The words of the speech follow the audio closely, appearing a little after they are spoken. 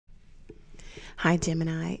Hi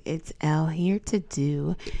Gemini, it's Elle here to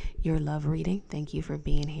do your love reading. Thank you for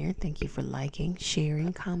being here. Thank you for liking,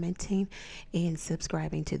 sharing, commenting, and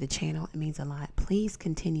subscribing to the channel. It means a lot. Please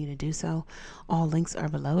continue to do so. All links are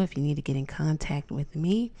below if you need to get in contact with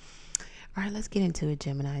me. All right, let's get into it,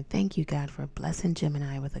 Gemini. Thank you, God, for blessing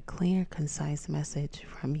Gemini with a clear, concise message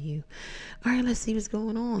from you. All right, let's see what's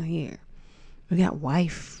going on here. We got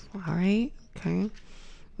wife, all right, okay.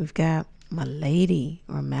 We've got my lady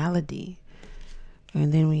or malady.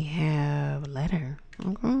 And then we have letter.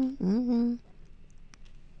 Okay.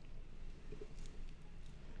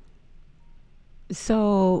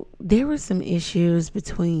 So there were some issues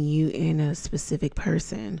between you and a specific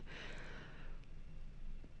person.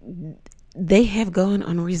 They have gone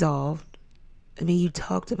unresolved. I mean, you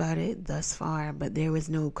talked about it thus far, but there was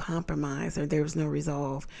no compromise or there was no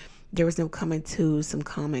resolve. There was no coming to some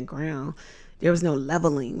common ground. There was no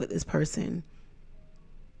leveling with this person.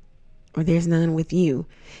 Or there's none with you.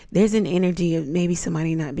 There's an energy of maybe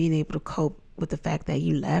somebody not being able to cope with the fact that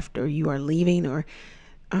you left or you are leaving, or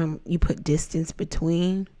you put distance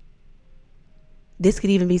between. This could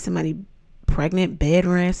even be somebody pregnant, bed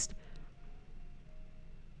rest.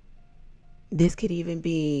 This could even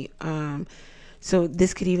be,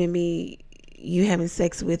 this could even be you having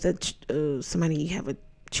sex with somebody you have a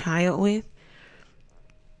child with.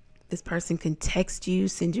 This person can text you,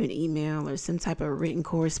 send you an email or some type of written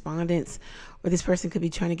correspondence, or this person could be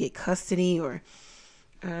trying to get custody, or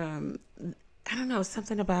I don't know,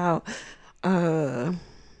 something about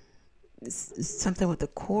something with the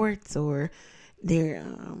courts, or they're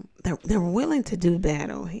willing to do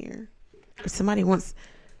battle here. Or somebody wants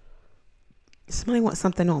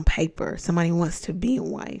something on paper. Somebody wants to be a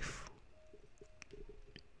wife.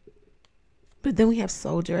 But then we have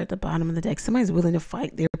soldier at the bottom of the deck. Somebody's willing to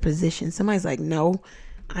fight their position. Somebody's like, no,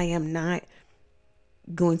 I am not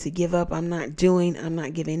going to give up. I'm not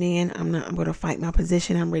giving in. I'm going to fight my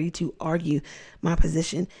position. I'm ready to argue my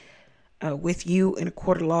position with you in a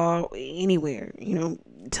court of law, anywhere. You know,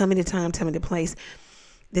 tell me the time, tell me the place.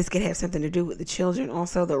 This could have something to do with the children.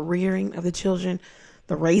 Also, the rearing of the children,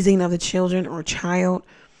 the raising of the children or child.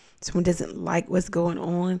 Someone doesn't like what's going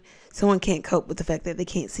on. Someone can't cope with the fact that they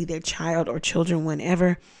can't see their child or children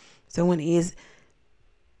whenever. Someone is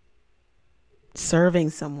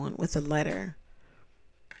serving someone with a letter.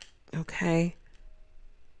 Okay.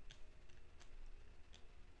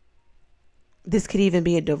 This could even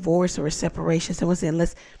be a divorce or a separation. Someone saying,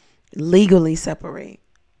 let's legally separate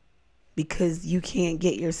because you can't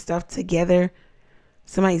get your stuff together.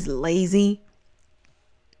 Somebody's lazy.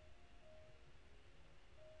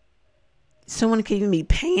 Someone could even be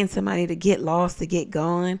paying somebody to get lost, to get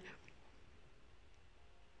gone.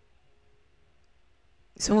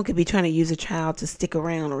 Someone could be trying to use a child to stick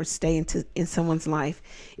around or stay in someone's life.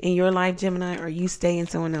 In your life, Gemini, or you stay in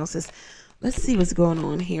someone else's. Let's see what's going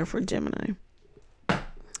on here for Gemini. All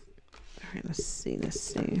right, let's see.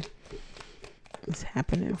 What's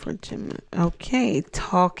happening for Gemini? Okay,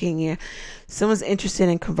 talking here. Someone's interested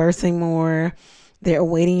in conversing more. They're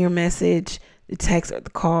awaiting your message. The text or the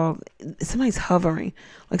call. Somebody's hovering,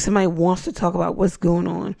 like somebody wants to talk about what's going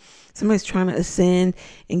on. Somebody's trying to ascend,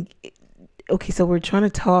 and okay, so we're trying to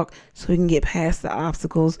talk so we can get past the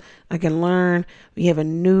obstacles. I can learn. We have a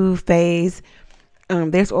new phase.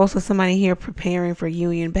 There's also somebody here preparing for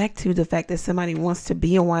union. Back to the fact that somebody wants to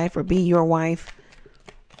be a wife or be your wife.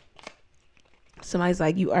 Somebody's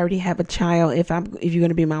like, you already have a child. If you're going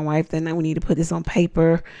to be my wife, then we need to put this on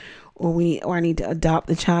paper, or I need to adopt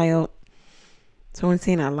the child. Someone's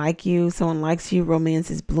saying, I like you. Someone likes you.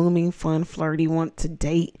 Romance is blooming, fun, flirty, want to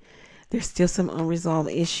date. There's still some unresolved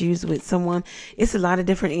issues with someone. It's a lot of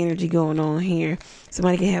different energy going on here.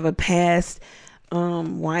 Somebody can have a past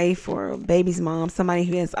wife or a baby's mom. Somebody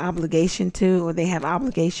who has obligation to, or they have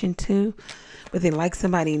obligation to, but they like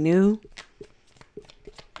somebody new.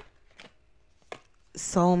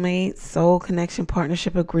 Soulmate, soul connection,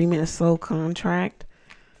 partnership agreement, a soul contract.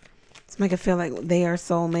 Somebody can feel like they are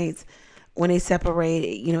soulmates. When they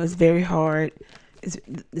separate, you know, it's very hard.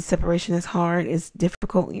 The separation is hard. It's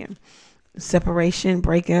difficult. Yeah. Separation,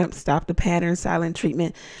 breakup, stop the pattern, silent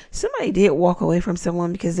treatment. Somebody did walk away from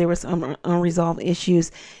someone because there was some unresolved issues,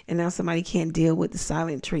 and now somebody can't deal with the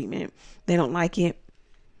silent treatment. They don't like it.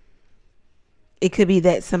 It could be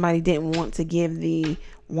that somebody didn't want to give the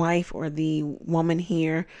wife or the woman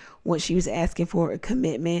here what she was asking for, a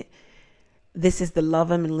commitment. This is the love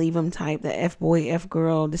them and leave them type, the F boy, F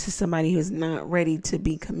girl. This is somebody who's not ready to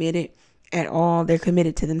be committed at all. They're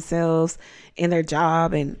committed to themselves and their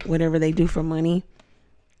job and whatever they do for money.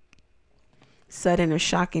 Sudden or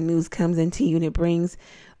shocking news comes into you and it brings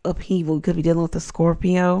upheaval. You could be dealing with a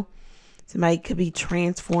Scorpio. Somebody could be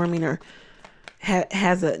transforming or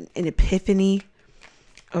has an epiphany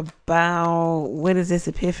about, what is this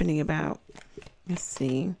epiphany about? Let's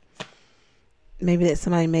see. Maybe that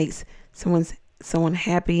somebody makes someone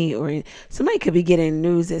happy, or somebody could be getting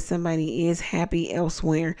news that somebody is happy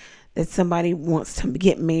elsewhere, that somebody wants to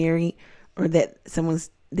get married, or that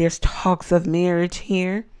there's talks of marriage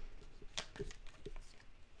here.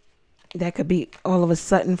 That could be all of a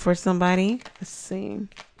sudden for somebody. Let's see.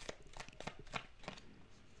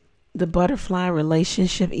 The butterfly,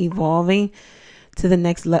 relationship evolving to the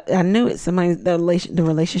next level. I knew it. The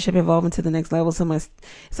relationship evolving to the next level.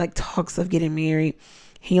 It's like talks of getting married,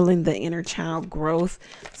 healing the inner child growth.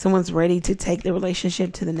 Someone's ready to take the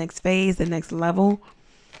relationship to the next phase, the next level.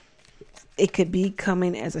 It could be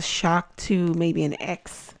coming as a shock to maybe an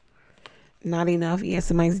ex. Not enough. Yeah,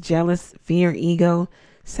 somebody's jealous, fear, ego,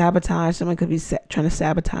 sabotage. Someone could be trying to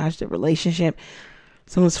sabotage the relationship.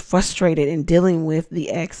 Someone's frustrated and dealing with the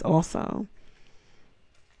ex also.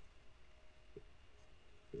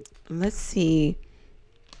 Let's see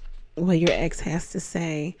what your ex has to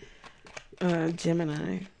say,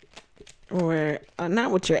 Gemini. Or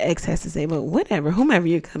not what your ex has to say, but whomever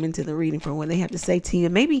you're coming to the reading for, what they have to say to you.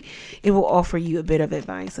 Maybe it will offer you a bit of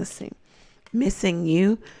advice. Let's see. Missing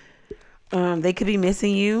you. They could be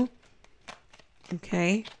missing you.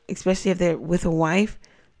 Okay. Especially if they're with a wife.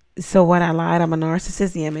 So what, I lied, I'm a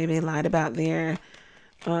narcissist. Yeah, maybe they lied about their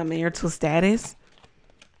marital status.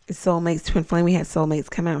 Soulmates, twin flame. We had soulmates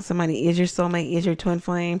come out. Somebody is your soulmate, is your twin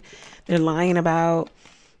flame. They're lying about,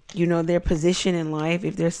 their position in life,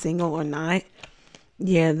 if they're single or not.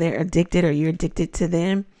 Yeah, they're addicted, or you're addicted to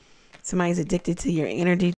them. Somebody's addicted to your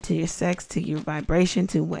energy, to your sex, to your vibration,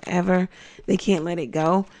 to whatever. They can't let it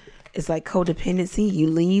go. It's like codependency. You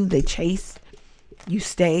leave, they chase. You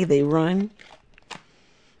stay, they run.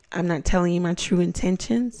 I'm not telling you my true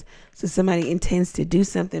intentions. So somebody intends to do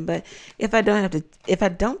something, but if I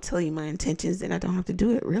don't tell you my intentions, then I don't have to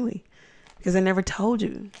do it, really, because I never told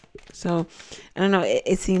you. So I don't know.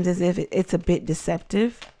 It seems as if it's a bit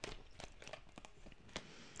deceptive.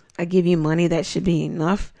 I give you money, that should be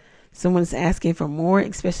enough. Someone's asking for more,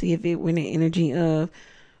 especially if it were in the energy of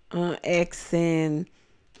ex and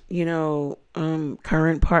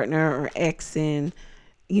current partner, or ex and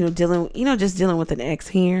just dealing with an ex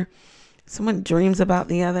here. Someone dreams about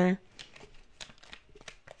the other.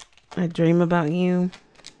 I dream about you.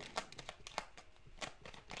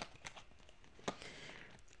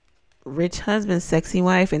 Rich husband, sexy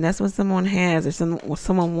wife, and that's what someone has, or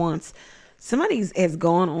someone wants. Somebody has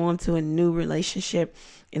gone on to a new relationship,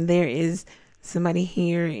 and there is somebody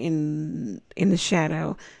here in the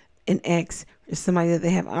shadow, an ex, or somebody that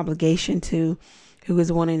they have obligation to, who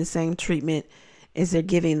is wanting the same treatment as they're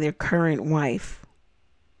giving their current wife.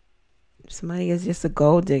 Somebody is just a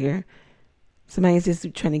gold digger. Somebody is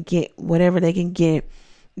just trying to get whatever they can get.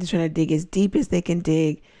 They're trying to dig as deep as they can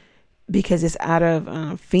dig, because it's out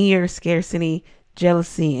of fear, scarcity,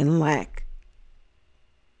 jealousy, and lack.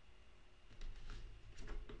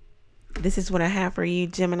 This is what I have for you,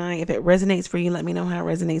 Gemini. If it resonates for you, let me know how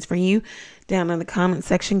it resonates for you down in the comment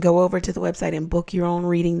section. Go over to the website and book your own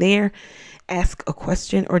reading there. Ask a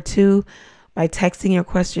question or two by texting your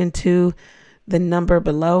question to the number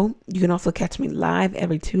below. You can also catch me live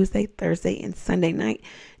every Tuesday, Thursday, and Sunday night,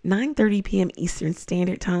 9:30 p.m. Eastern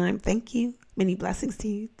Standard Time. Thank you. Many blessings to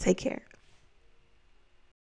you. Take care.